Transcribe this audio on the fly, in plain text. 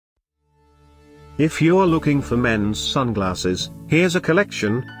If you're looking for men's sunglasses, here's a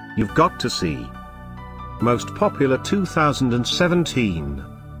collection you've got to see. Most popular 2017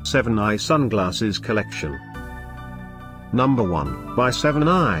 7 Eye Sunglasses Collection. Number 1 by 7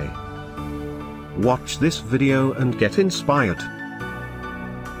 Eye. Watch this video and get inspired.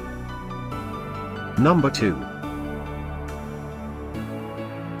 Number 2.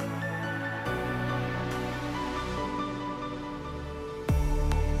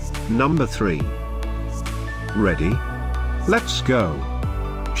 Number 3. Ready? Let's go.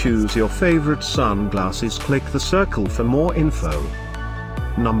 Choose your favorite sunglasses, click the circle for more info.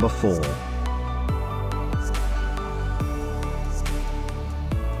 Number 4.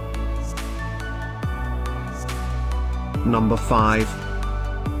 Number 5.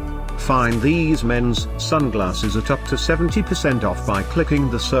 Find these men's sunglasses at up to 70% off by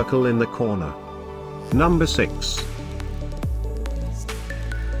clicking the circle in the corner. Number 6.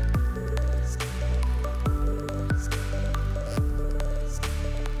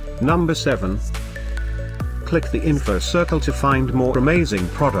 Number 7. Click the info circle to find more amazing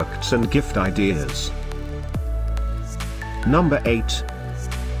products and gift ideas. Number 8.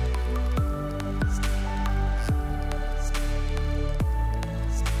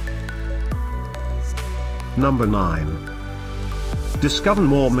 Number 9. Discover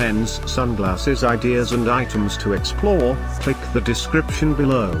more men's sunglasses ideas and items to explore, click the description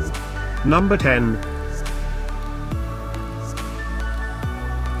below. Number 10.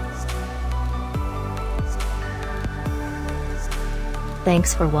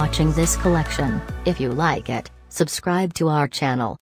 Thanks for watching this collection. If you like it, subscribe to our channel.